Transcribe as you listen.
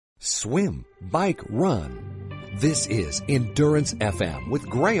swim, bike, run. This is Endurance FM with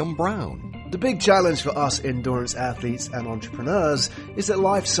Graham Brown. The big challenge for us endurance athletes and entrepreneurs is that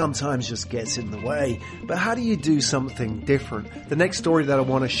life sometimes just gets in the way. But how do you do something different? The next story that I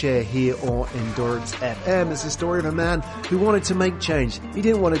want to share here on Endurance FM is the story of a man who wanted to make change. He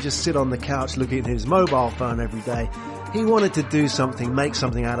didn't want to just sit on the couch looking at his mobile phone every day. He wanted to do something, make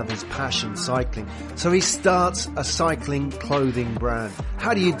something out of his passion, cycling. So he starts a cycling clothing brand.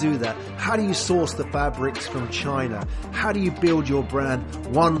 How do you do that? How do you source the fabrics from China? How do you build your brand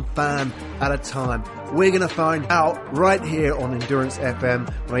one fan at a time? We're going to find out right here on Endurance FM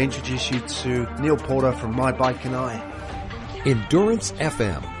when I introduce you to Neil Porter from MyBikeandi. Endurance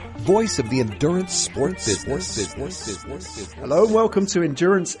FM, voice of the endurance sports business. Hello and welcome to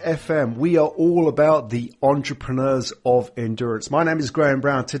Endurance FM. We are all about the entrepreneurs of endurance. My name is Graham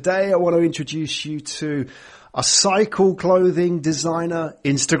Brown. Today I want to introduce you to a cycle clothing designer,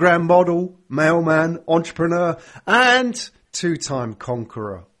 Instagram model, mailman, entrepreneur, and two-time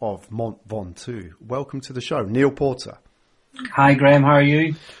conqueror of Mont Ventoux. Welcome to the show, Neil Porter. Hi Graham, how are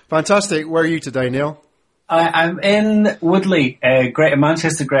you? Fantastic. Where are you today, Neil? I'm in Woodley, Greater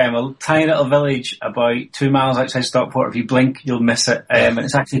Manchester, Graham, a tiny little village about 2 miles outside Stockport. If you blink, you'll miss it. And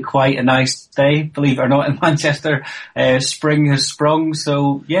it's actually quite a nice day, believe it or not, in Manchester. Spring has sprung,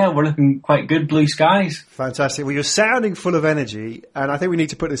 so yeah, we're looking quite good, blue skies. Fantastic. Well, you're sounding full of energy, and I think we need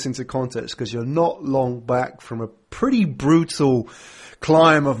to put this into context because you're not long back from a pretty brutal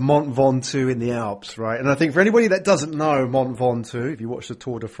climb of Mont Ventoux in the Alps, right? And I think for anybody that doesn't know Mont Ventoux, if you watch the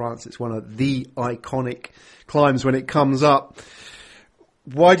Tour de France, it's one of the iconic climbs when it comes up.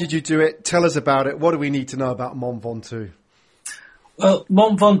 Why did you do it? Tell us about it. What do we need to know about Mont Ventoux? Well,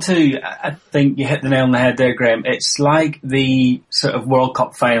 Mont Ventoux, I think you hit the nail on the head there, Graham. It's like the sort of World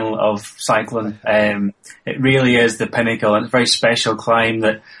Cup final of cycling. It really is the pinnacle, and it's a very special climb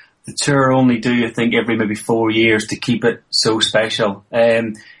that the Tour only do, I think, every maybe 4 years to keep it so special.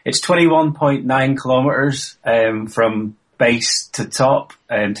 It's 21.9 kilometres from base to top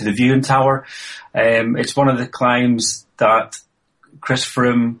to the viewing tower. It's one of the climbs that Chris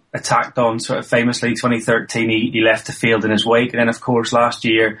Froome attacked on sort of famously 2013. He left the field in his wake. And then, of course, last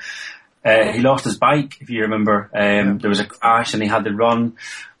year he lost his bike, if you remember. There was a crash and he had to run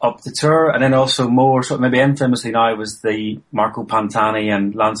up the Tour. And then also more, sort of maybe infamously now, was the Marco Pantani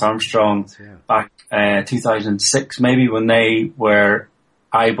and Lance Armstrong back 2006 maybe, when they were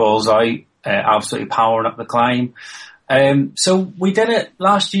eyeballs out, absolutely powering up the climb. So we did it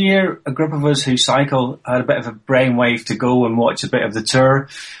last year. A group of us who cycle had a bit of a brainwave to go and watch a bit of the Tour.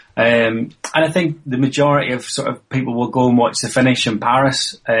 And I think the majority of sort of people will go and watch the finish in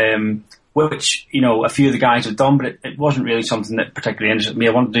Paris, which, you know, a few of the guys have done, but it wasn't really something that particularly interested me.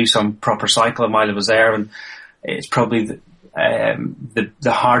 I wanted to do some proper cycling while I was there, and it's probably the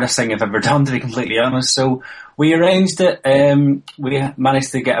hardest thing I've ever done, to be completely honest. So we arranged it. We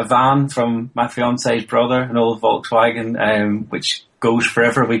managed to get a van from my fiance's brother, an old Volkswagen, which goes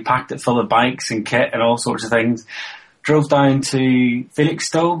forever. We packed it full of bikes and kit and all sorts of things. Drove down to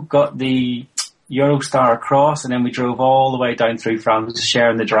Felixstowe, got the Eurostar across, and then we drove all the way down through France,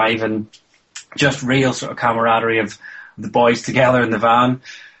 sharing the drive, and just real sort of camaraderie of the boys together in the van.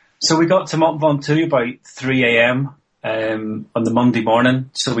 So we got to Mont Ventoux about 3 a.m. On the Monday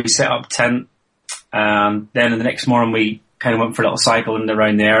morning. So we set up tent, and then the next morning we kind of went for a little cycle in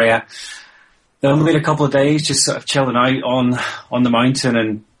around the area. Then we had a couple of days just sort of chilling out on the mountain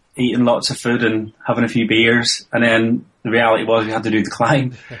and eating lots of food and having a few beers, and then the reality was we had to do the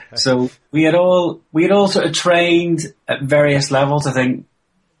climb. So we had all sort of trained at various levels. I think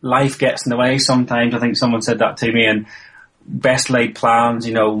life gets in the way sometimes. I think someone said that to me, and best laid plans,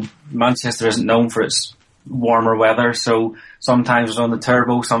 you know, Manchester isn't known for its warmer weather, so sometimes it was on the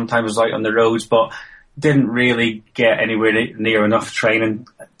turbo, sometimes it was out on the roads, but didn't really get anywhere near enough training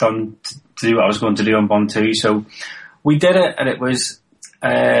done to do what I was going to do on Ventoux. So we did it, and it was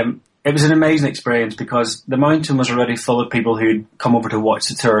an amazing experience because the mountain was already full of people who'd come over to watch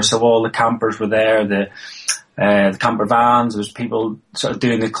the Tour. So all the campers were there, the camper vans, there was people sort of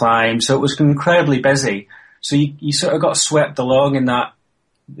doing the climb. So it was incredibly busy. So you sort of got swept along in that,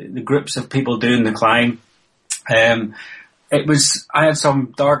 the groups of people doing the climb. I had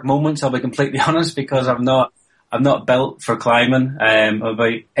some dark moments, I'll be completely honest, because I'm not built for climbing. I'm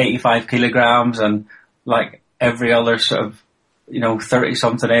about 85 kilograms, and like every other sort of, you know, 30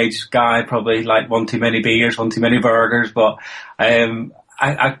 something age guy, probably like one too many beers, one too many burgers, but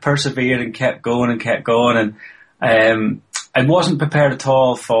I persevered and kept going, and I wasn't prepared at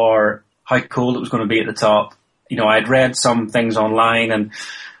all for how cold it was going to be at the top. You know, I'd read some things online,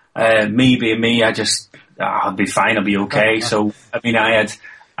 and me being me, I'll be fine, I'll be okay. So, I mean, I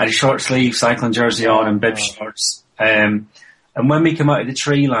I had a short sleeve cycling jersey on and bib shorts. And when we came out of the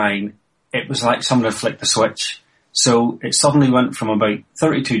tree line, it was like someone had flicked the switch. So it suddenly went from about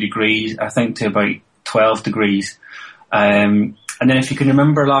 32 degrees, I think, to about 12 degrees. And then if you can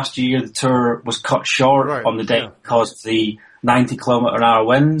remember last year, the tour was cut short on the day because of the 90 kilometre an hour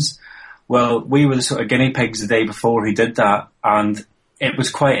winds. Well, we were the sort of guinea pigs the day before who did that, and it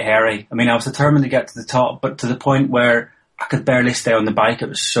was quite hairy. I mean, I was determined to get to the top, but to the point where I could barely stay on the bike. It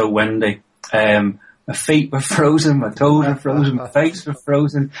was so windy. My feet were frozen, my toes were frozen, my face were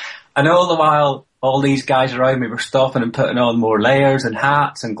frozen. And all the while, all these guys around me were stopping and putting on more layers and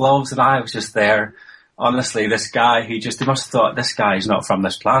hats and gloves, and I was just there. Honestly, this guy, he must have thought, this guy is not from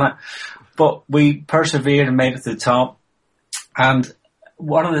this planet. But we persevered and made it to the top. And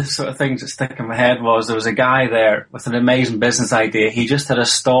one of the sort of things that stuck in my head was there was a guy there with an amazing business idea. He just had a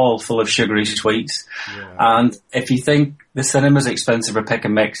stall full of sugary sweets. Yeah. And if you think the cinema's expensive or pick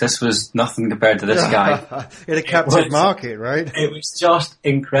and mix, this was nothing compared to this guy. In a captive market, right? It was just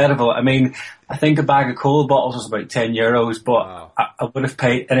incredible. I mean, I think a bag of cola bottles was about €10, but wow. I would have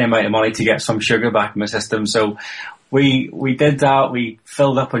paid any amount of money to get some sugar back in my system. So we did that. We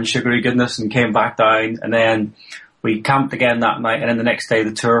filled up on sugary goodness and came back down, and then we camped again that night, and then the next day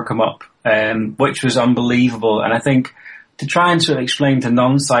the tour come up, which was unbelievable. And I think to try and sort of explain to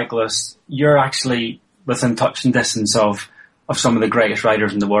non-cyclists, you're actually within touching distance of some of the greatest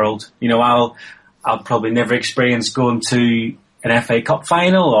riders in the world. You know, I'll probably never experience going to an FA Cup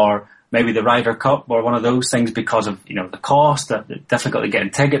final or maybe the Ryder Cup or one of those things because of, you know, the cost, the difficulty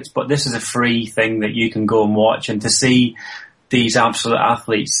getting tickets. But this is a free thing that you can go and watch, and to see these absolute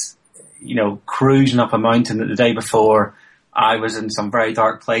athletes, you know, cruising up a mountain that the day before I was in some very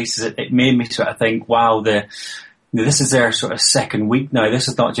dark places, it made me sort of think, wow, this is their sort of second week now. This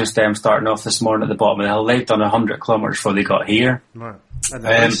is not just them starting off this morning at the bottom of the hill. They've done 100 kilometres before they got here. Right. And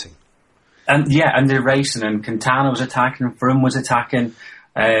they're racing. And they're racing, and Quintana was attacking, Froome was attacking.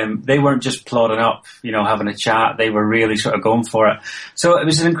 They weren't just plodding up, you know, having a chat. They were really sort of going for it. So it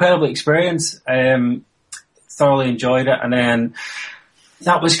was an incredible experience. Thoroughly enjoyed it. And then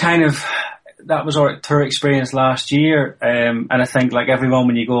that was our tour experience last year. And I think, like everyone,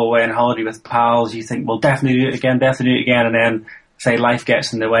 when you go away on holiday with pals, you think, well, definitely do it again. And then, say, life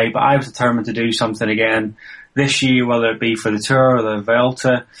gets in the way. But I was determined to do something again this year, whether it be for the Tour or the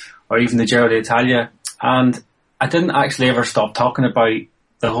Vuelta or even the Giro d'Italia. And I didn't actually ever stop talking about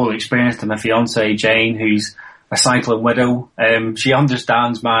the whole experience to my fiancée, Jane, who's a cycling widow. She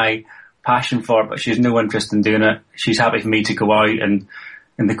understands my passion for it, but she has no interest in doing it. She's happy for me to go out, and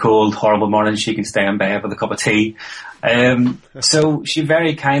in the cold, horrible morning, she can stay in bed with a cup of tea. So she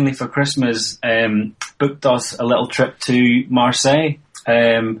very kindly for Christmas booked us a little trip to Marseille.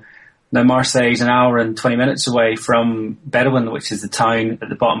 Now Marseille is an hour and 20 minutes away from Bedouin, which is the town at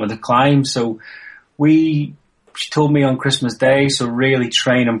the bottom of the climb. So she told me on Christmas Day, so really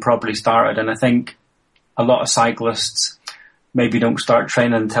training properly started. And I think a lot of cyclists maybe don't start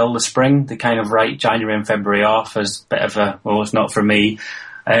training until the spring. They kind of write January and February off as a bit of well, it's not for me.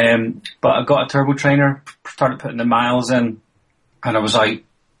 But I got a turbo trainer, started putting the miles in, and I was out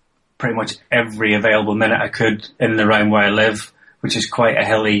pretty much every available minute I could in and around where I live, which is quite a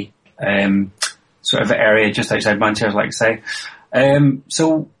hilly sort of area just outside Manchester, like I say.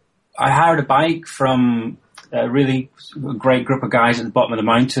 So I hired a bike from a really great group of guys at the bottom of the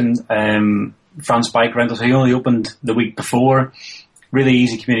mountain, France Bike Rentals. He only opened the week before. Really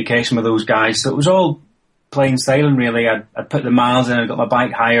easy communication with those guys. So it was all plain sailing, really. I put the miles in, I got my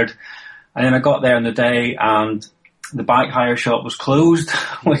bike hired, and then I got there on the day and the bike hire shop was closed,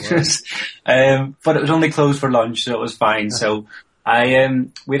 which was, but it was only closed for lunch, so it was fine. So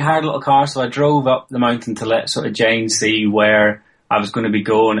we'd hired a little car, so I drove up the mountain to let sort of Jane see where I was going to be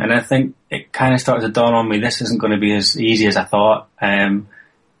going, and I think it kind of started to dawn on me, this isn't going to be as easy as I thought.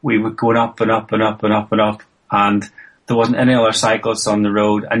 We were going up and up and up and up and up, and there wasn't any other cyclists on the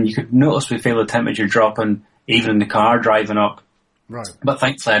road, and you could notice we feel the temperature dropping even in the car driving up. Right. But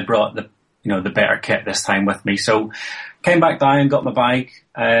thankfully I brought the better kit this time with me. So came back down, got my bike,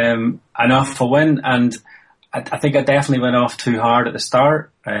 and off I went. And I think I definitely went off too hard at the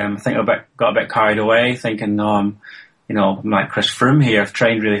start. I think I got a bit carried away, thinking, no, I'm like Chris Froome here. I've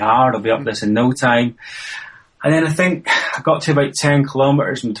trained really hard. I'll be up this in no time. And then I think I got to about 10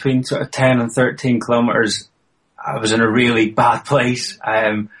 kilometres, and between sort of 10 and 13 kilometres, I was in a really bad place.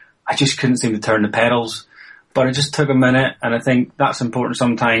 I just couldn't seem to turn the pedals, but it just took a minute. And I think that's important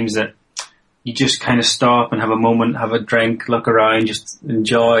sometimes, that you just kind of stop and have a moment, have a drink, look around, just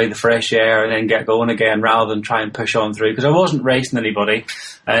enjoy the fresh air, and then get going again rather than try and push on through. Because I wasn't racing anybody.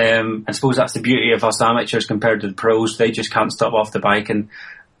 I suppose that's the beauty of us amateurs compared to the pros. They just can't stop off the bike. And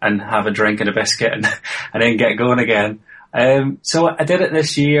and have a drink and a biscuit and then get going again. So I did it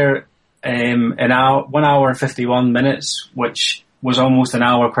this year in 1 hour and 51 minutes, which was almost an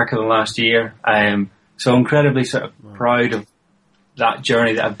hour quicker than last year. So incredibly sort of proud of that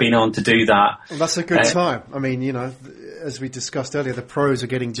journey that I've been on to do that. Well, that's a good time. I mean, you know, as we discussed earlier, the pros are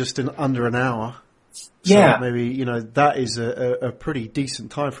getting just in under an hour. So yeah. maybe, you know, that is a pretty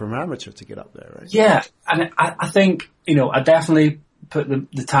decent time for an amateur to get up there, right? Yeah. And I think, you know, I definitely put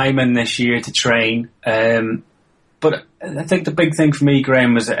the time in this year to train. But I think the big thing for me,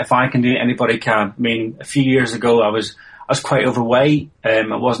 Graham, was that if I can do it, anybody can. I mean, a few years ago, I was quite overweight. I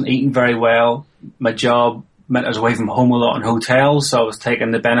wasn't eating very well. My job meant I was away from home a lot in hotels, so I was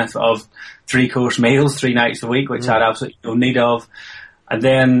taking the benefit of 3-course meals 3 nights a week, which I had absolutely no need of. And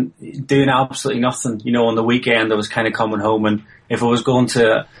then doing absolutely nothing, you know, on the weekend I was kind of coming home, and if I was going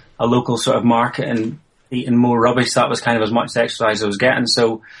to a local sort of market and eating more rubbish, that was kind of as much exercise I was getting.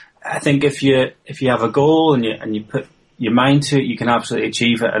 So I think if you have a goal and you put your mind to it, you can absolutely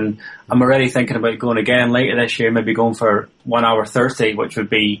achieve it. And I'm already thinking about going again later this year, maybe going for 1 hour 30, which would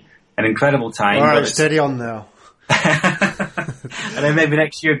be an incredible time. All right, steady on now. And then maybe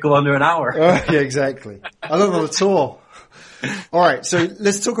next year go under an hour. Yeah, exactly. I don't know at all. All right, so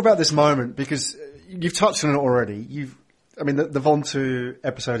let's talk about this moment, because you've touched on it already. The Ventoux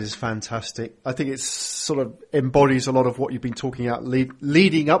episode is fantastic. I think it sort of embodies a lot of what you've been talking about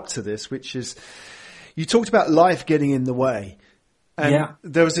leading up to this, which is you talked about life getting in the way. And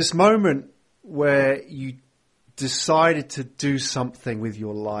there was this moment where you decided to do something with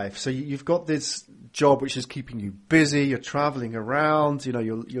your life. So you've got this job which is keeping you busy, you're traveling around, you know,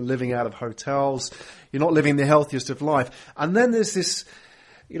 you're living out of hotels, you're not living the healthiest of life. And then there's this,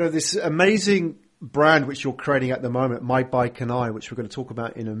 you know, this amazing brand which you're creating at the moment, MyBikeandi, which we're going to talk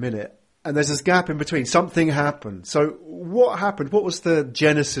about in a minute. And there's this gap in between. Something happened. So what happened? What was the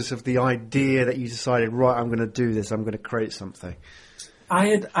genesis of the idea that you decided, right, I'm going to do this, I'm going to create something?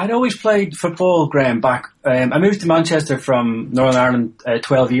 I'd always played football, Graham, back. I moved to Manchester from Northern Ireland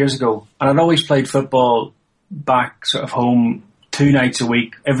 12 years ago, and I'd always played football back sort of home 2 nights a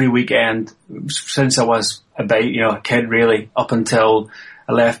week, every weekend, since I was about, you know, a kid really, up until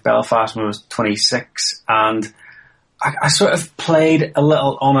I left Belfast when I was 26. And I sort of played a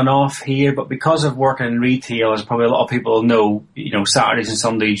little on and off here, but because of working in retail, as probably a lot of people know, you know, Saturdays and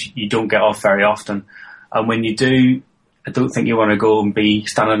Sundays, you don't get off very often. And when you do, I don't think you want to go and be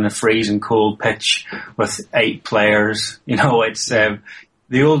standing in a freezing cold pitch with 8 players. You know, it's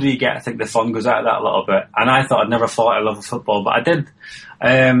the older you get, I think the fun goes out of that a little bit. And I thought I'd never thought I loved football, but I did.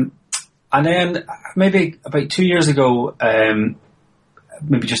 And then maybe about 2 years ago,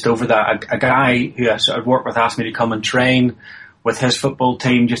 maybe just over that, a guy who I sort of worked with asked me to come and train with his football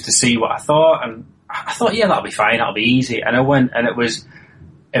team just to see what I thought. And I thought, yeah, that'll be fine, that'll be easy. And I went, and it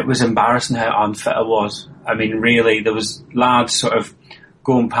was embarrassing how unfit I was. I mean, really, there was lads sort of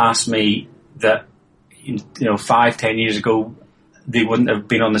going past me that, you know, 5-10 years ago, they wouldn't have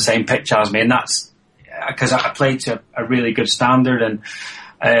been on the same pitch as me. And that's because I played to a really good standard.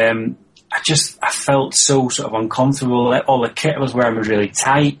 And I felt so sort of uncomfortable. All the kit I was wearing was really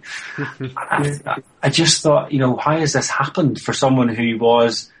tight. I just thought, you know, how has this happened for someone who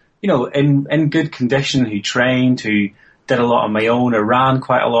was, you know, in good condition, who trained, who did a lot on my own, or ran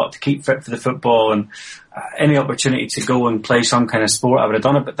quite a lot to keep fit for the football, and any opportunity to go and play some kind of sport, I would have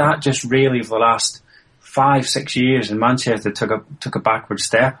done it. But that just really, for the last 5-6 years in Manchester, took a backward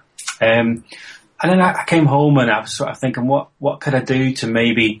step. And then I came home and I was sort of thinking, what could I do to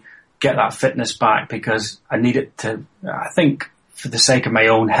maybe get that fitness back? Because I needed to, I think, for the sake of my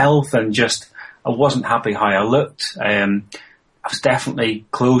own health, and just, I wasn't happy how I looked. I was definitely,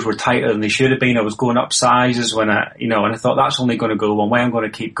 clothes were tighter than they should have been. I was going up sizes when and I thought that's only going to go one way. I'm going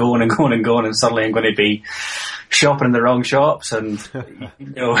to keep going and going and going, and suddenly I'm going to be shopping in the wrong shops, and, you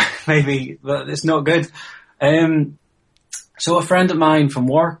know, maybe it's not good. So a friend of mine from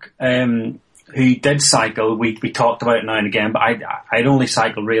work, who did cycle, we talked about it now and again, but I'd only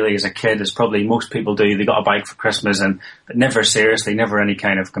cycled really as a kid, as probably most people do. They got a bike for Christmas, but never seriously, never any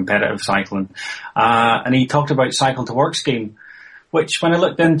kind of competitive cycling. And he talked about cycle to work scheme, which when I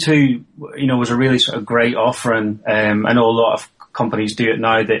looked into, you know, was a really sort of great offering. I know a lot of companies do it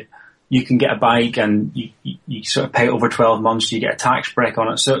now, that you can get a bike and you sort of pay over 12 months, you get a tax break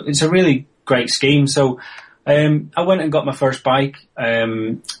on it. So it's a really great scheme. So I went and got my first bike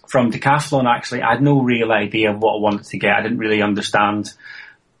from Decathlon, actually. I had no real idea of what I wanted to get. I didn't really understand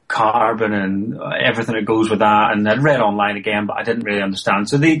carbon and everything that goes with that. And I'd read online again, but I didn't really understand.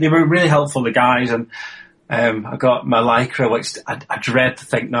 So they were really helpful, the guys. And I got my Lycra, which I dread to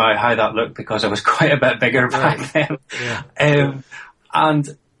think now how that looked, because I was quite a bit bigger back then. Yeah.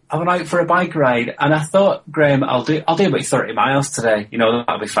 And I went out for a bike ride, and I thought, Graham, I'll do about 30 miles today. You know,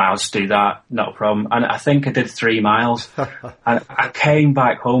 that'll be fine. I'll just do that, not a problem. And I think I did 3 miles, and I came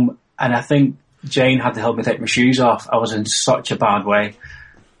back home, and I think Jane had to help me take my shoes off. I was in such a bad way,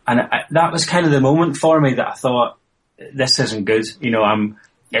 and that was kind of the moment for me that I thought, this isn't good. You know,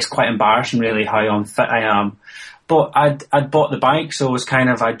 it's quite embarrassing, really, how unfit I am. But I'd bought the bike, so it was kind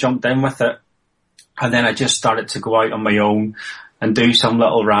of, I jumped in with it, and then I just started to go out on my own and do some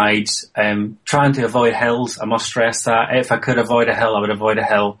little rides, trying to avoid hills. I must stress that. If I could avoid a hill, I would avoid a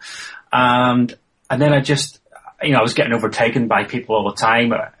hill. And then I just, you know, I was getting overtaken by people all the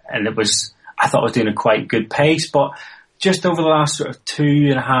time, and I thought I was doing a quite good pace. But just over the last sort of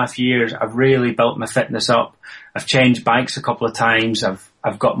 2.5 years, I've really built my fitness up. I've changed bikes a couple of times.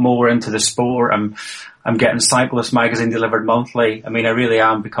 I've got more into the sport. I'm getting Cyclist magazine delivered monthly. I mean, I really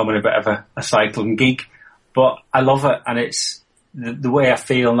am becoming a bit of a cycling geek, but I love it, and it's the way I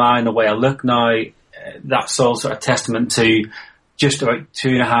feel now and the way I look now. That's all sort of testament to just about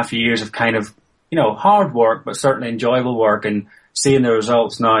 2.5 years of kind of, you know, hard work, but certainly enjoyable work, and seeing the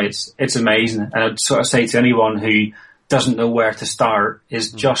results now, it's amazing. And I'd sort of say to anyone who doesn't know where to start,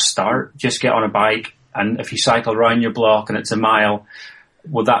 is just start. Just get on a bike, and if you cycle around your block and it's a mile,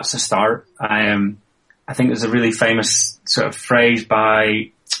 well, that's the start. I think there's a really famous sort of phrase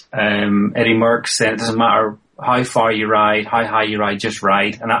by Eddie Merckx saying, it doesn't matter how far you ride, how high you ride, just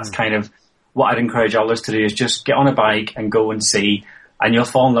ride. And that's kind of what I'd encourage others to do, is just get on a bike and go and see, and you'll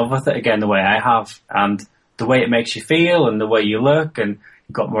fall in love with it again the way I have. And the way it makes you feel and the way you look, and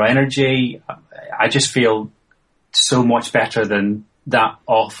you've got more energy. I just feel so much better than that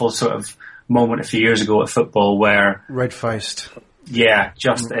awful sort of moment a few years ago at football where... Red-faced. Yeah,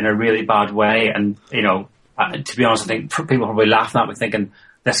 just in a really bad way. And, you know, to be honest, I think people are probably laughing at me thinking,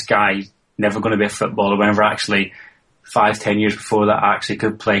 this guy never going to be a footballer, whenever actually 5-10 years before that I actually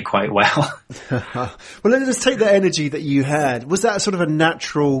could play quite well. Well, let's take that energy that you had. Was that sort of a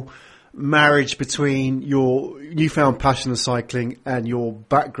natural marriage between your newfound passion of cycling and your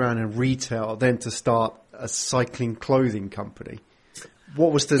background in retail, then to start a cycling clothing company?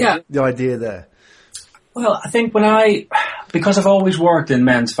 What was the idea there? Well, I think because I've always worked in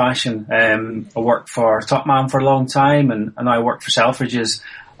men's fashion, I worked for Topman for a long time, and I worked for Selfridges.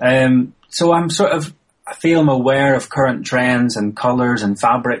 So I feel I'm aware of current trends and colours and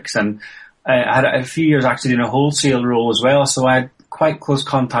fabrics, and I had a few years actually doing a wholesale role as well, so I had quite close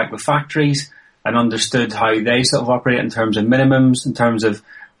contact with factories and understood how they sort of operate in terms of minimums, in terms of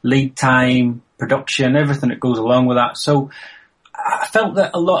lead time, production, everything that goes along with that. So I felt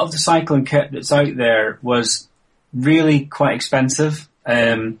that a lot of the cycling kit that's out there was really quite expensive.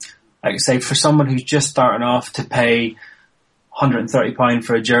 Like I say, for someone who's just starting off to pay £130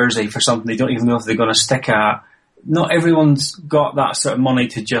 for a jersey for something they don't even know if they're going to stick at, not everyone's got that sort of money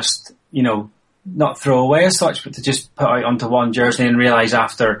to just, you know, not throw away as such, but to just put out onto one jersey and realise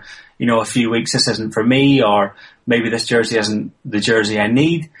after, you know, a few weeks, this isn't for me, or maybe this jersey isn't the jersey I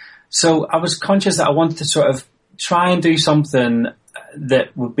need. So I was conscious that I wanted to sort of try and do something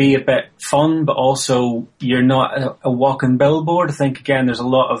that would be a bit fun, but also you're not a walking billboard. I think, again, there's a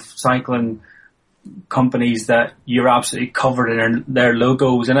lot of cycling companies that you're absolutely covered in their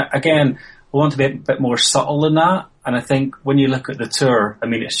logos. And again, I want to be a bit more subtle than that. And I think when you look at the tour, I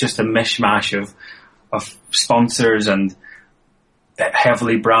mean, it's just a mishmash of sponsors and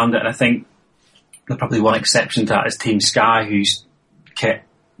heavily branded. And I think there's probably one exception to that is Team Sky, whose kit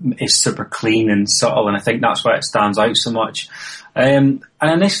is super clean and subtle. And I think that's why it stands out so much. And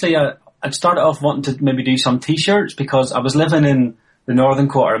initially I'd started off wanting to maybe do some t-shirts, because I was living in the northern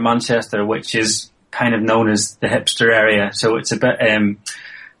quarter of Manchester, which is kind of known as the hipster area. So it's a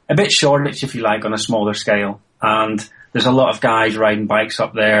bit Shoreditch, if you like, on a smaller scale. And there's a lot of guys riding bikes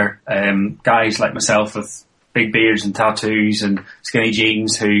up there, guys like myself with big beards and tattoos and skinny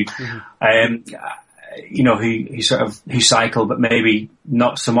jeans who, you know, who cycle, but maybe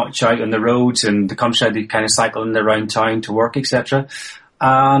not so much out on the roads and the countryside. They kind of cycle in around town to work, etc.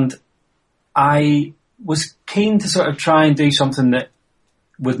 And I was keen to sort of try and do something that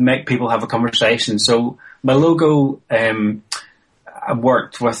would make people have a conversation. So my logo, I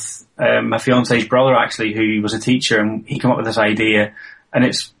worked with my fiance's brother, actually, who was a teacher, and he came up with this idea, and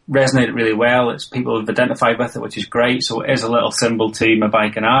it's resonated really well. It's people have identified with it, which is great. So it is a little symbol to my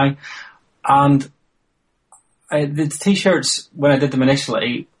bike and I. And the t-shirts, when I did them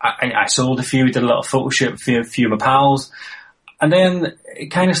initially, I sold a few, did a little photo shoot with a few of my pals. And then it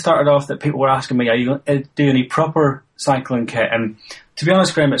kind of started off that people were asking me, are you going to do any proper cycling kit? And to be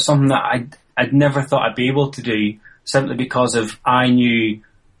honest, Graham, it's something that I'd never thought I'd be able to do, simply because I knew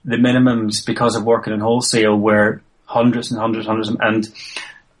the minimums, because of working in wholesale, were hundreds and hundreds. And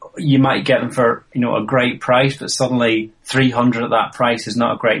you might get them for, a great price, but suddenly 300 at that price is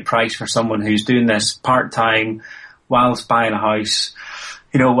not a great price for someone who's doing this part-time whilst buying a house,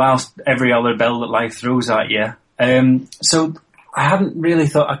 whilst every other bill that life throws at you. So I hadn't really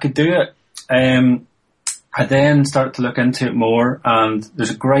thought I could do it. I then started to look into it more, and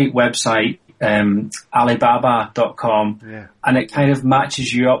there's a great website, Alibaba.com, and it kind of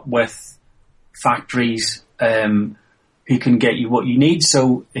matches you up with factories who can get you what you need.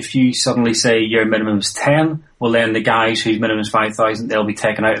 So if you suddenly say your minimum is 10, well then the guys whose minimum is 5,000, they'll be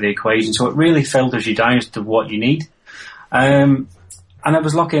taken out of the equation. So it really filters you down as to what you need. And I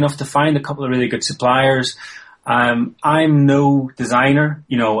was lucky enough to find a couple of really good suppliers. I'm no designer,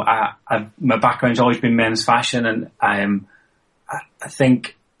 my background's always been men's fashion, and I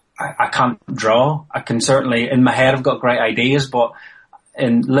think I can't draw. I can certainly, in my head, I've got great ideas, but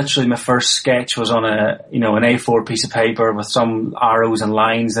literally my first sketch was on an A4 piece of paper with some arrows and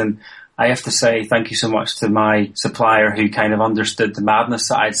lines, and I have to say thank you so much to my supplier who kind of understood the madness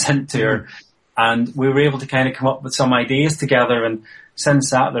that I'd sent to her, and we were able to kind of come up with some ideas together, and since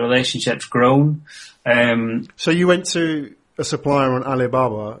that the relationship's grown. So you went to a supplier on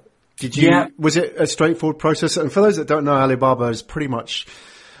Alibaba. Was it a straightforward process? And for those that don't know, Alibaba is pretty much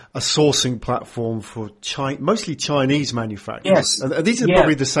a sourcing platform for mostly Chinese manufacturers. Yes. And these are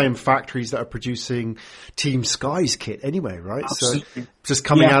probably the same factories that are producing Team Sky's kit anyway, right? Absolutely. So just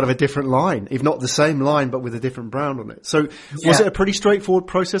coming out of a different line, if not the same line, but with a different brand on it. So was it a pretty straightforward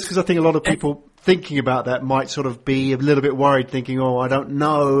process? Because I think a lot of people thinking about that might sort of be a little bit worried, thinking, oh, I don't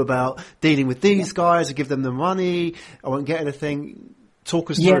know about dealing with these guys. I give them the money. I won't get anything.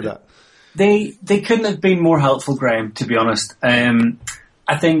 Talk us through that. They couldn't have been more helpful, Graham, to be honest.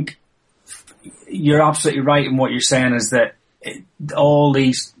 I think you're absolutely right in what you're saying, is that all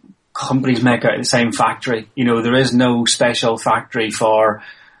these companies make out of the same factory. There is no special factory for,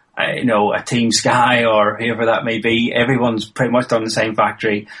 a Team Sky or whoever that may be. Everyone's pretty much done the same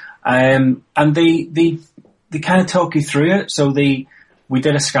factory. And they kind of talk you through it. So we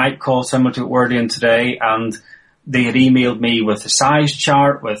did a Skype call similar to what we're doing today, and they had emailed me with a size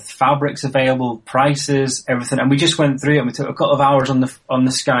chart, with fabrics available, prices, everything, and we just went through it, and we took a couple of hours on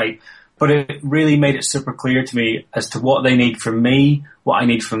the Skype, but it really made it super clear to me as to what they need from me, what I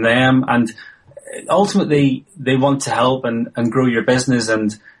need from them, and ultimately they want to help and grow your business,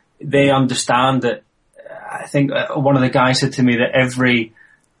 and they understand that. I think one of the guys said to me that every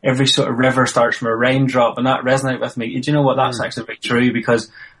sort of river starts from a raindrop, and that resonated with me. Do you know what? That's actually very true,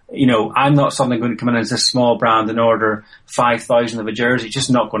 because I'm not suddenly going to come in as a small brand and order 5,000 of a jersey. It's just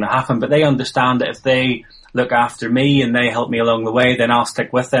not going to happen. But they understand that if they look after me and they help me along the way, then I'll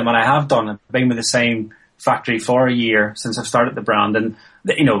stick with them. And I have done. I've been with the same factory for a year since I've started the brand. And,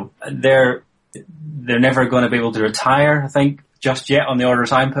 they're never going to be able to retire, I think, just yet on the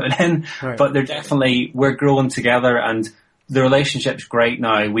orders I'm putting in. Right. But we're growing together, and the relationship's great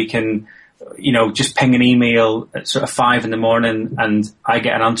now. We can, just ping an email at sort of 5 a.m, and I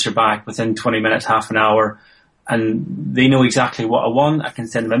get an answer back within 20 minutes, half an hour, and they know exactly what I want. I can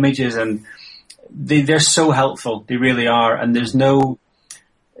send them images, and they're so helpful. They really are. And there's no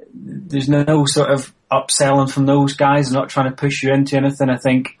sort of upselling from those guys. They're not trying to push you into anything. I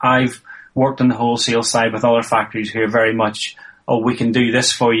think I've worked on the wholesale side with other factories who are very much, we can do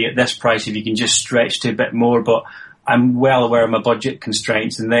this for you at this price if you can just stretch to a bit more. But I'm well aware of my budget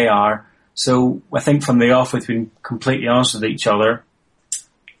constraints, and they are. So I think from the off, we've been completely honest with each other.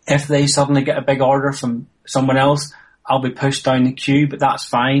 If they suddenly get a big order from someone else, I'll be pushed down the queue, but that's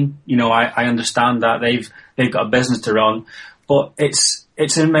fine. I understand that they've got a business to run, but it's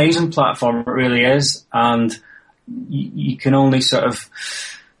an amazing platform. It really is. And you can only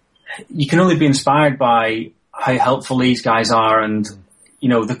be inspired by how helpful these guys are. And,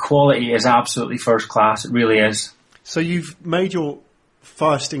 the quality is absolutely first class. It really is. So you've made your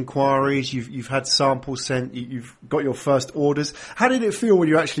first inquiries, you've had samples sent, you've got your first orders. How did it feel when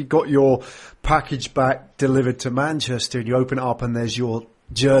you actually got your package back delivered to Manchester and you open it up and there's your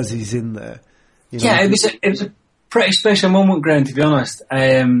jerseys in there? Yeah, it was a pretty special moment, Graham, to be honest,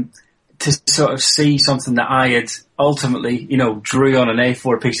 to sort of see something that I had ultimately, drew on an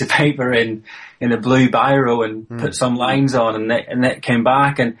A4 piece of paper in a blue biro and put some lines on, and that came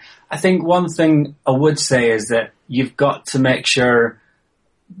back. And I think one thing I would say is that you've got to make sure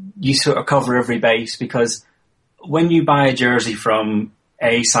you sort of cover every base, because when you buy a jersey from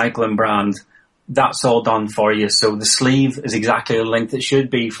a cycling brand, that's all done for you. So the sleeve is exactly the length it should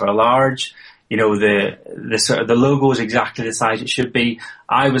be for a large. The sort of the logo is exactly the size it should be.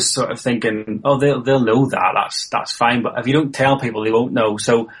 I was sort of thinking, they'll know that. That's fine. But if you don't tell people, they won't know.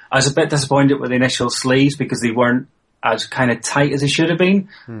 So I was a bit disappointed with the initial sleeves because they weren't as kind of tight as they should have been.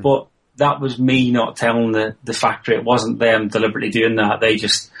 But that was me not telling the factory. It wasn't them deliberately doing that. They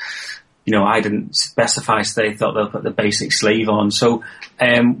just, I didn't specify, so they thought they'll put the basic sleeve on. So,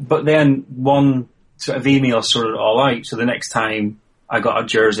 but then one sort of email sorted it all out. So the next time I got a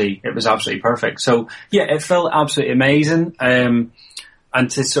jersey, it was absolutely perfect. So yeah, it felt absolutely amazing. And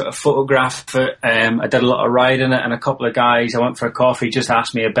to sort of photograph it, I did a lot of riding it, and a couple of guys, I went for a coffee, just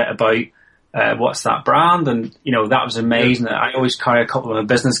asked me a bit about what's that brand, and that was amazing. I always carry a couple of my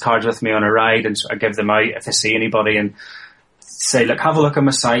business cards with me on a ride, and sort of give them out if I see anybody, and say, look, have a look at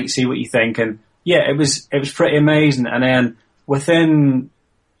my site, see what you think. And yeah, it was pretty amazing. And then within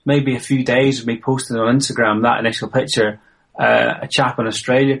maybe a few days of me posting on Instagram that initial picture, a chap in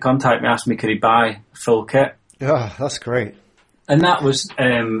Australia contacted me, asked me could he buy a full kit. Yeah, that's great. And that was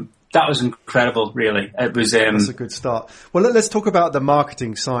incredible, really. It was. That's a good start. Well, let's talk about the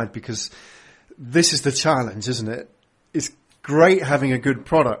marketing side, because this is the challenge, isn't it? It's great having a good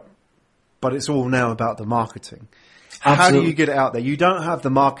product, but it's all now about the marketing. Absolutely. How do you get it out there? You don't have the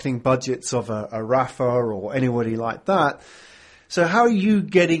marketing budgets of a Rafa or anybody like that. So how are you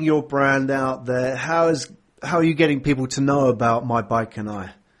getting your brand out there? How are you getting people to know about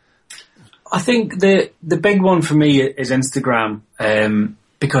MyBikeandi? I think the big one for me is Instagram,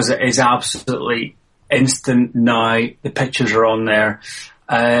 because it is absolutely instant now. The pictures are on there,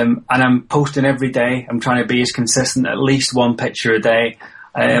 and I'm posting every day. I'm trying to be as consistent, at least one picture a day.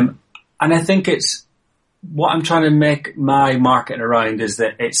 And I think it's what I'm trying to make my marketing around is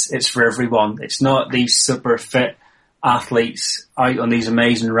that it's for everyone. It's not these super fit athletes out on these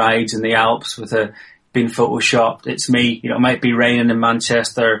amazing rides in the Alps with being photoshopped. It's me. It might be raining in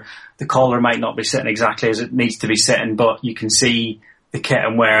Manchester. The collar might not be sitting exactly as it needs to be sitting, but you can see the kit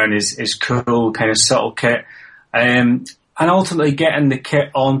I'm wearing is cool, kind of subtle kit. And ultimately getting the kit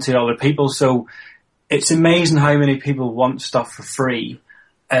onto other people. So it's amazing how many people want stuff for free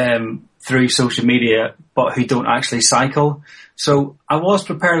through social media, but who don't actually cycle. So I was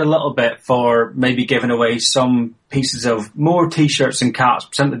prepared a little bit for maybe giving away some pieces of more T-shirts and caps,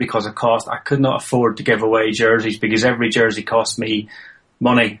 simply because of cost. I could not afford to give away jerseys because every jersey cost me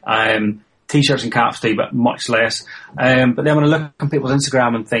money. T-shirts and caps do, but much less. But then when I look at people's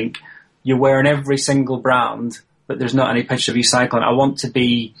Instagram and think, you're wearing every single brand, but there's not any picture of you cycling. I don't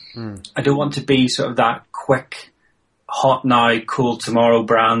want to be sort of that quick, hot now, cool tomorrow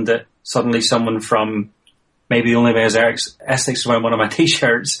brand that suddenly someone from maybe only wears Essex is wearing one of my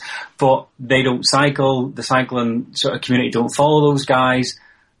T-shirts, but they don't cycle. The cycling sort of community don't follow those guys,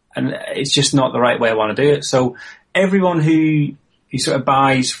 and it's just not the right way I want to do it. So everyone who sort of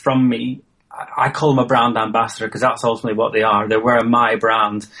buys from me, I call them a brand ambassador, because that's ultimately what they are. They're wearing my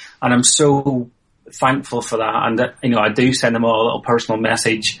brand, and I'm so thankful for that. And I do send them all a little personal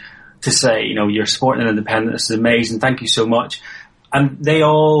message to say, you're supporting an independent. This is amazing. Thank you so much. And they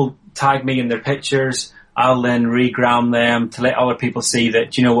all tag me in their pictures. I'll then regram them to let other people see that,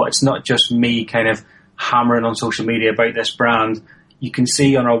 it's not just me kind of hammering on social media about this brand. You can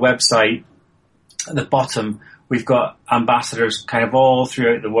see on our website at the bottom, we've got ambassadors kind of all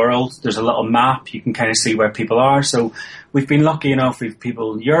throughout the world. There's a little map. You can kind of see where people are. So we've been lucky enough. We've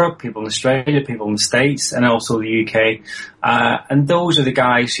people in Europe, people in Australia, people in the States, and also the UK. And those are the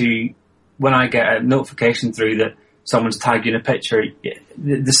guys who, when I get a notification through that someone's tagged you in a picture,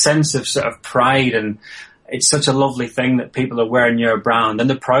 the sense of sort of pride, and it's such a lovely thing that people are wearing your brand, and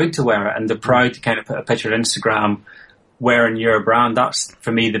they're proud to wear it, and they're proud to kind of put a picture on Instagram wearing your brand. That's,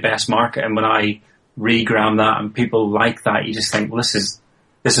 for me, the best marketing. When I regram that and people like that, you just think, well, this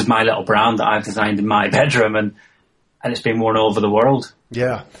is my little brand that I've designed in my bedroom, and it's been worn all over the world.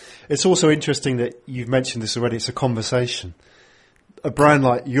 Yeah. It's also interesting that you've mentioned this already. It's a conversation. A brand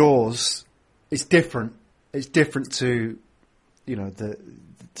like yours, it's different. It's different to,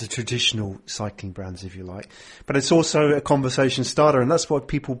 the traditional cycling brands, if you like. But it's also a conversation starter, and that's why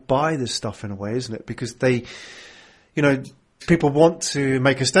people buy this stuff in a way, isn't it? Because they, people want to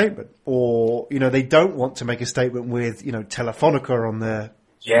make a statement, or, they don't want to make a statement with, Telefonica on their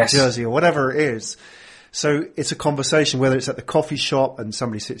jersey or whatever it is. So it's a conversation, whether it's at the coffee shop and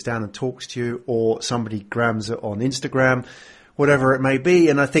somebody sits down and talks to you, or somebody grams it on Instagram, whatever it may be.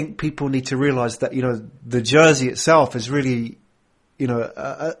 And I think people need to realize that, the jersey itself is really,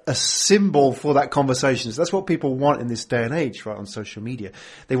 a symbol for that conversation. So that's what people want in this day and age, right, on social media.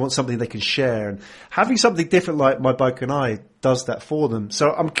 They want something they can share, and having something different like MyBikeandi does that for them.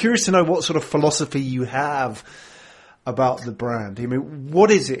 So I'm curious to know what sort of philosophy you have about the brand. I mean,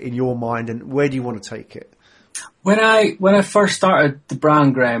 what is it in your mind, and where do you want to take it? When I first started the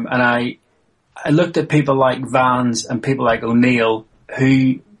brand, Graham, and I looked at people like Vans and people like O'Neill,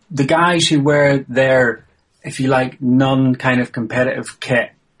 the guys who wear their if you like, non kind of competitive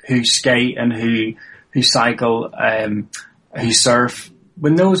kit, who skate and who cycle, who surf.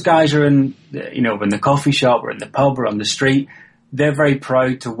 When those guys are in the coffee shop or in the pub or on the street, they're very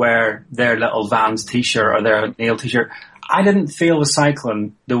proud to wear their little Vans t-shirt or their Neil t-shirt. I didn't feel with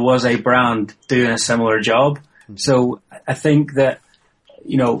cycling there was a brand doing a similar job. Mm-hmm. So I think that,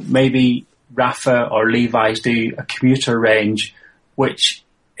 maybe Rafa or Levi's do a commuter range, which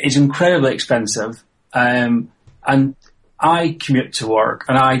is incredibly expensive. And I commute to work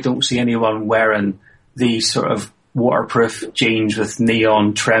and I don't see anyone wearing these sort of waterproof jeans with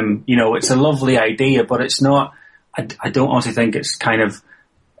neon trim. It's a lovely idea, but it's not, I don't honestly think it's kind of,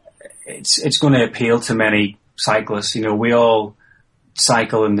 it's going to appeal to many cyclists. We all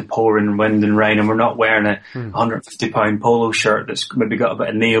cycle in the pouring wind and rain and we're not wearing a 150-pound polo shirt that's maybe got a bit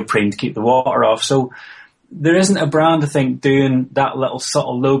of neoprene to keep the water off. So there isn't a brand, I think, doing that little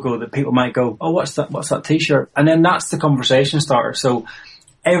subtle logo that people might go, oh, what's that t-shirt? And then that's the conversation starter. So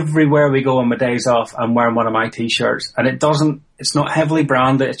everywhere we go on my days off, I'm wearing one of my t-shirts, and it's not heavily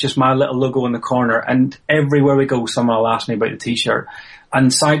branded. It's just my little logo in the corner. And everywhere we go, someone will ask me about the t-shirt.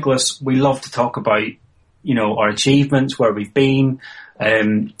 And cyclists, we love to talk about, our achievements, where we've been.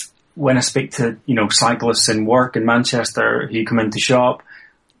 When I speak to, cyclists in work in Manchester who come into shop,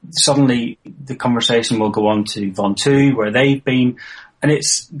 suddenly the conversation will go on to Ventoux, where they've been. And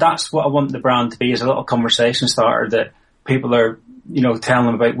that's what I want the brand to be, is a little conversation starter that people are, telling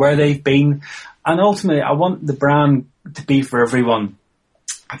them about where they've been. And ultimately, I want the brand to be for everyone.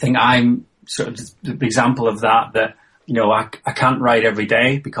 I think I'm sort of the example of that, I can't ride every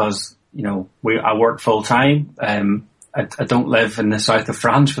day because, I work full time. I don't live in the south of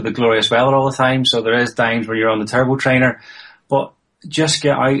France for the glorious weather all the time. So there is times where you're on the turbo trainer, but just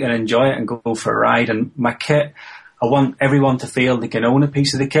get out and enjoy it and go for a ride. And my kit, I want everyone to feel they can own a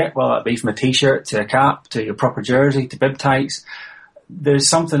piece of the kit, whether that be from a t-shirt to a cap to a proper jersey to bib tights. There's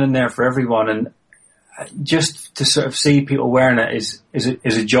something in there for everyone, and just to sort of see people wearing it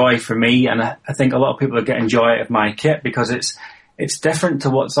is a joy for me. And I think a lot of people are getting joy out of my kit because it's different to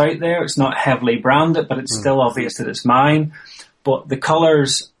what's out there. It's not heavily branded, but it's still obvious that it's mine. But the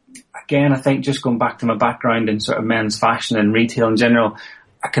colours, again, I think just going back to my background in sort of men's fashion and retail in general,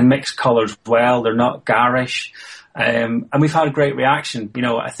 I can mix colours well. They're not garish. And we've had a great reaction.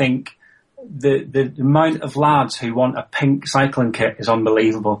 I think the amount of lads who want a pink cycling kit is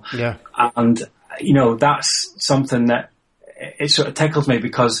unbelievable. Yeah. And, that's something that it sort of tickles me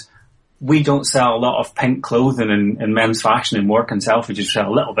because we don't sell a lot of pink clothing in men's fashion and work and self. We just sell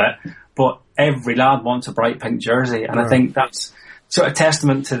a little bit, but every lad wants a bright pink jersey. And I think that's sort of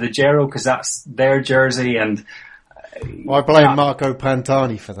testament to the Giro because that's their jersey. And I blame Marco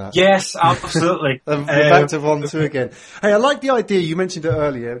Pantani for that. Yes, absolutely. Back to Ventoux again. Hey, I like the idea, you mentioned it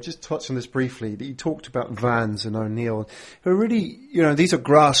earlier, just touched on this briefly, that you talked about Vans and O'Neill, who are really, these are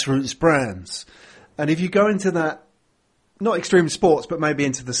grassroots brands. And if you go into that, not extreme sports, but maybe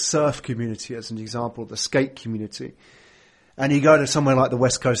into the surf community as an example, the skate community, and you go to somewhere like the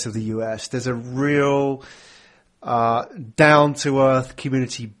west coast of the US, there's a real down-to-earth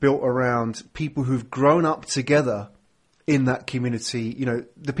community built around people who've grown up together in that community.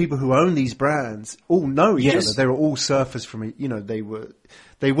 The people who own these brands all know each other. They were all surfers from,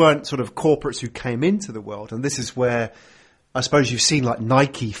 they weren't sort of corporates who came into the world. And this is where I suppose you've seen like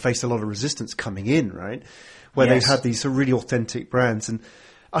Nike face a lot of resistance coming in, right? Where they've had these really authentic brands. And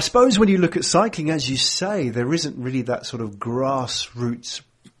I suppose when you look at cycling, as you say, there isn't really that sort of grassroots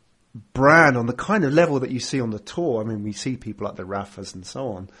brand on the kind of level that you see on the tour. I mean, we see people like the Rafas and so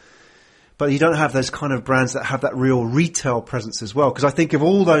on. But you don't have those kind of brands that have that real retail presence as well. Because I think of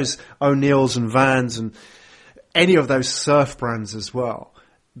all those O'Neills and Vans and any of those surf brands as well,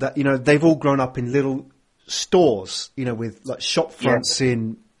 that, they've all grown up in little stores, with like shop fronts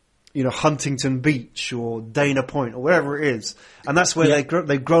in, Huntington Beach or Dana Point or wherever it is. And that's where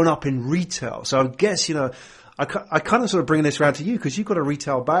they've grown up in retail. So I guess, I kind of sort of bring this around to you because you've got a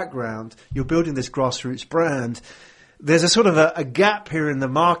retail background. You're building this grassroots brand. There's a sort of a gap here in the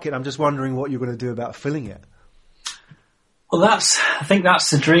market. I'm just wondering what you're going to do about filling it. Well, I think that's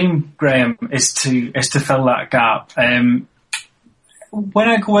the dream, Graham, is to fill that gap. When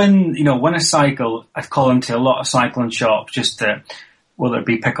I go in, when I cycle, I call into a lot of cycling shops just to, whether it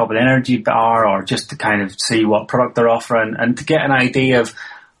be pick up an energy bar or just to kind of see what product they're offering and to get an idea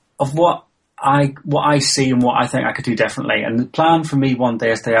of what I see and what I think I could do differently. And the plan for me one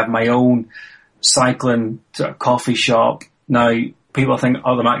day is to have my own cycling sort of coffee shop. Now, people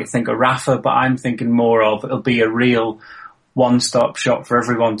automatically think of Rafa, but I'm thinking more of it'll be a real one-stop shop for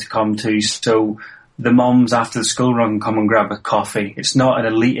everyone to come to. So the mums after the school run come and grab a coffee. It's not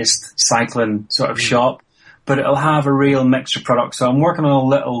an elitist cycling sort of shop, but it'll have a real mix of products. So I'm working on a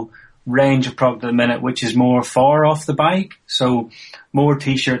little range of product at the minute, which is more for off the bike. So more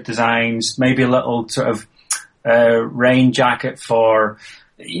t-shirt designs, maybe a little sort of rain jacket for,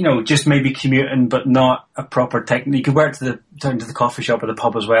 just maybe commuting, but not a proper technique. You could wear it down to the coffee shop or the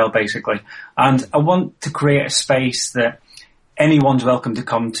pub as well, basically. And I want to create a space that anyone's welcome to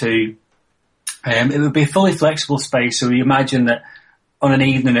come to. It would be a fully flexible space. So you imagine that on an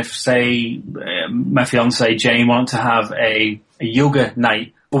evening, if say my fiance Jane wanted to have a yoga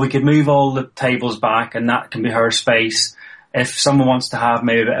night, well, we could move all the tables back, and that can be her space. If someone wants to have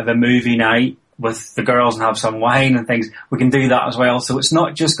maybe a bit of a movie night with the girls and have some wine and things, we can do that as well. So it's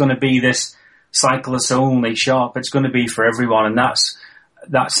not just going to be this cyclist only shop. It's going to be for everyone, and that's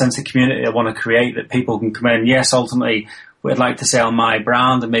that sense of community I want to create, that people can come in. Yes, ultimately we'd like to sell my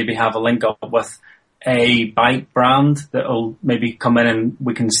brand and maybe have a link up with a bike brand that'll maybe come in and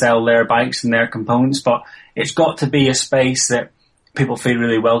we can sell their bikes and their components, but it's got to be a space that people feel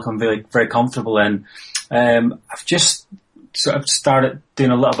really welcome, very, very comfortable in. I've just sort of started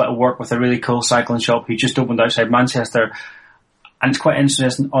doing a little bit of work with a really cool cycling shop who just opened outside Manchester, and it's quite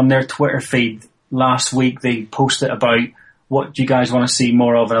interesting. On their Twitter feed last week, they posted about what do you guys want to see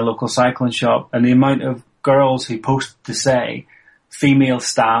more of in a local cycling shop, and the amount of girls who posted to say female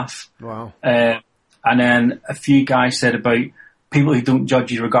staff. Wow. And then a few guys said about people who don't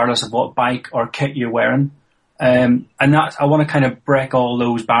judge you regardless of what bike or kit you're wearing. And that's, I want to kind of break all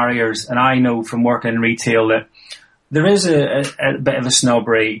those barriers. And I know from working in retail that there is a bit of a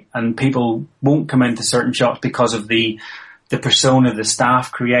snobbery, and people won't come into certain shops because of the persona the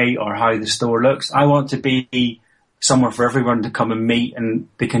staff create or how the store looks. I want to be somewhere for everyone to come and meet, and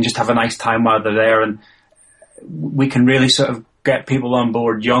they can just have a nice time while they're there. And we can really sort of get people on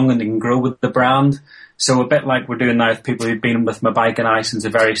board young, and they can grow with the brand. So a bit like we're doing now with people who've been with MyBikeandi since the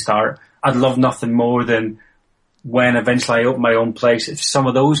very start. I'd love nothing more than when eventually I open my own place, if some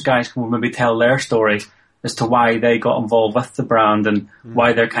of those guys can maybe tell their story as to why they got involved with the brand and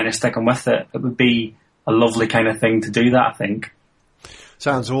why they're kind of sticking with it. It would be a lovely kind of thing to do that, I think.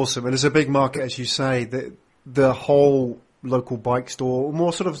 Sounds awesome. And it's a big market, as you say, the whole local bike store,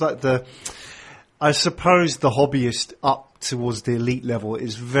 more sort of like I suppose the hobbyist up towards the elite level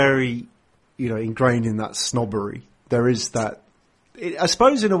is very, ingrained in that snobbery. There is that. I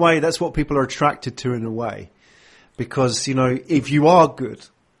suppose in a way that's what people are attracted to in a way. Because, if you are good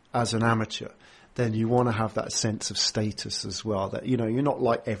as an amateur, then you want to have that sense of status as well, that, you're not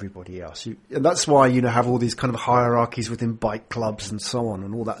like everybody else. And that's why, have all these kind of hierarchies within bike clubs and so on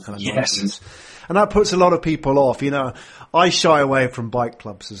and all that kind of nonsense. And that puts a lot of people off. I shy away from bike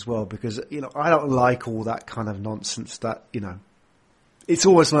clubs as well because, I don't like all that kind of nonsense that, it's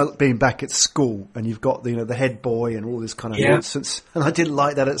always like being back at school and you've got the head boy and all this kind of nonsense. And I didn't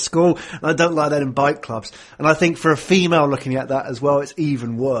like that at school, and I don't like that in bike clubs. And I think for a female looking at that as well, it's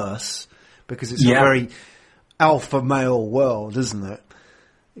even worse because it's a very alpha male world, isn't it?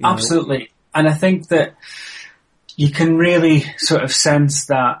 Absolutely. And I think that you can really sort of sense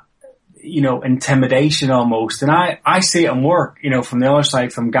that, intimidation almost. And I see it in work, from the other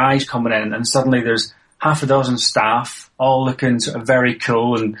side, from guys coming in, and suddenly there's half a dozen staff all looking sort of very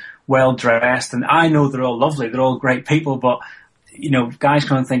cool and well dressed, and I know they're all lovely, they're all great people, but guys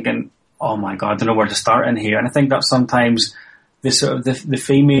come in thinking, oh my god, I don't know where to start in here. And I think that sometimes the sort of the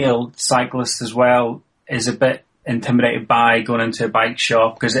female cyclist as well is a bit intimidated by going into a bike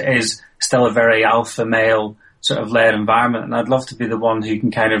shop because it is still a very alpha male sort of led environment, and I'd love to be the one who can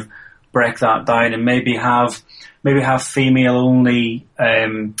kind of break that down and maybe have female only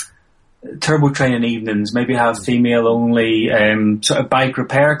turbo training evenings, maybe have female only sort of bike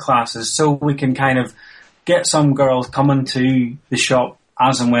repair classes, so we can kind of get some girls coming to the shop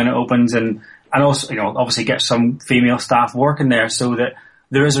as and when it opens, and also obviously get some female staff working there so that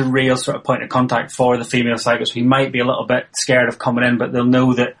there is a real sort of point of contact for the female cyclists who might be a little bit scared of coming in, but they'll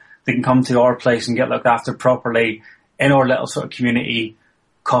know that they can come to our place and get looked after properly in our little sort of community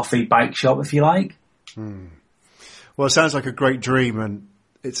coffee bike shop, if you like. Well, it sounds like a great dream, and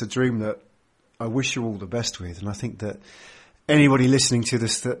it's a dream that I wish you all the best with. And I think that anybody listening to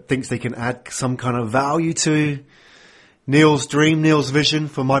this that thinks they can add some kind of value to Neil's dream, Neil's vision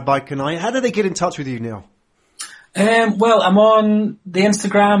for MyBikeandi, how do they get in touch with you, Neil? Well, I'm on the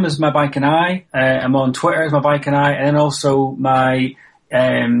Instagram as MyBikeandi. I'm on Twitter as MyBikeandi, and then also my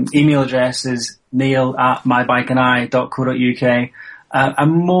email address is neil@mybikeandi.co.uk.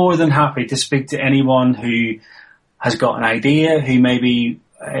 I'm more than happy to speak to anyone who has got an idea, who maybe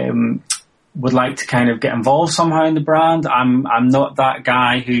would like to kind of get involved somehow in the brand. I'm not that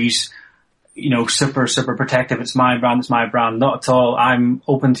guy who's super, super protective. It's my brand, not at all. I'm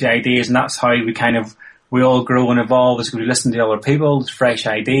open to ideas, and that's how we kind of we all grow and evolve as we listen to other people. There's fresh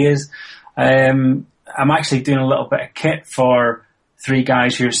ideas. I'm actually doing a little bit of kit for 3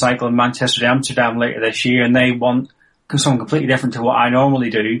 guys who are cycling Manchester to Amsterdam later this year, and they want something completely different to what I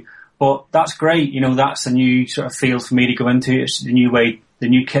normally do. But that's great. That's a new sort of field for me to go into. It's the new way, the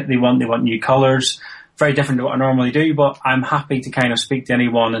new kit they want new colours. Very different to what I normally do, but I'm happy to kind of speak to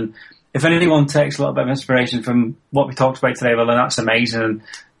anyone. And if anyone takes a little bit of inspiration from what we talked about today, well, then that's amazing. And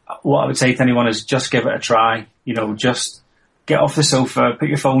what I would say to anyone is just give it a try. Just get off the sofa, put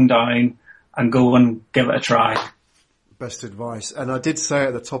your phone down and go and give it a try. Best advice. And I did say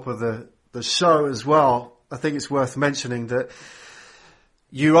at the top of the show as well, I think it's worth mentioning that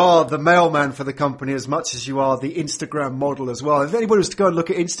you are the mailman for the company as much as you are the Instagram model as well. If anybody was to go and look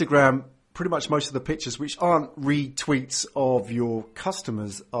at Instagram, pretty much most of the pictures, which aren't retweets of your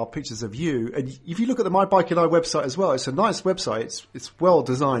customers, are pictures of you. And if you look at the MyBikeandi website as well, it's a nice website. It's well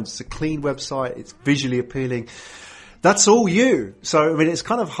designed. It's a clean website. It's visually appealing. That's all you. So, it's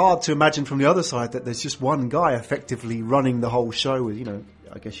kind of hard to imagine from the other side that there's just one guy effectively running the whole show with,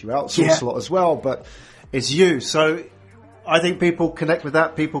 I guess you outsource a lot as well, but it's you. So I think people connect with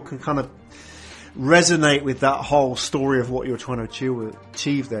that. People can kind of resonate with that whole story of what you're trying to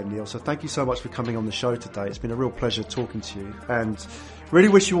achieve there, Neil. So thank you so much for coming on the show today. It's been a real pleasure talking to you, and really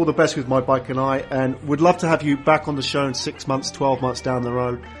wish you all the best with MyBikeandi, and would love to have you back on the show in 6 months, 12 months down the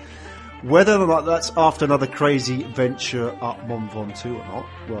road. Whether or not that's after another crazy venture up Mont Ventoux or not,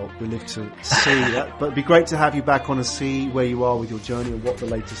 well, we live to see that. But it'd be great to have you back on and see where you are with your journey and what the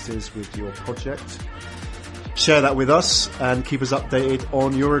latest is with your project. Share that with us and keep us updated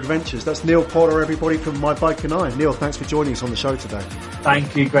on your adventures. That's Neil Potter, everybody, from MyBikeandi. Neil, thanks for joining us on the show today.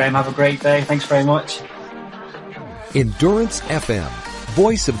 Thank you, Graham. Have a great day. Thanks very much. Endurance FM,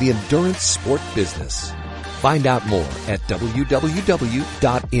 voice of the endurance sport business. Find out more at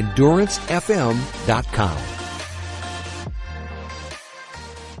www.endurancefm.com.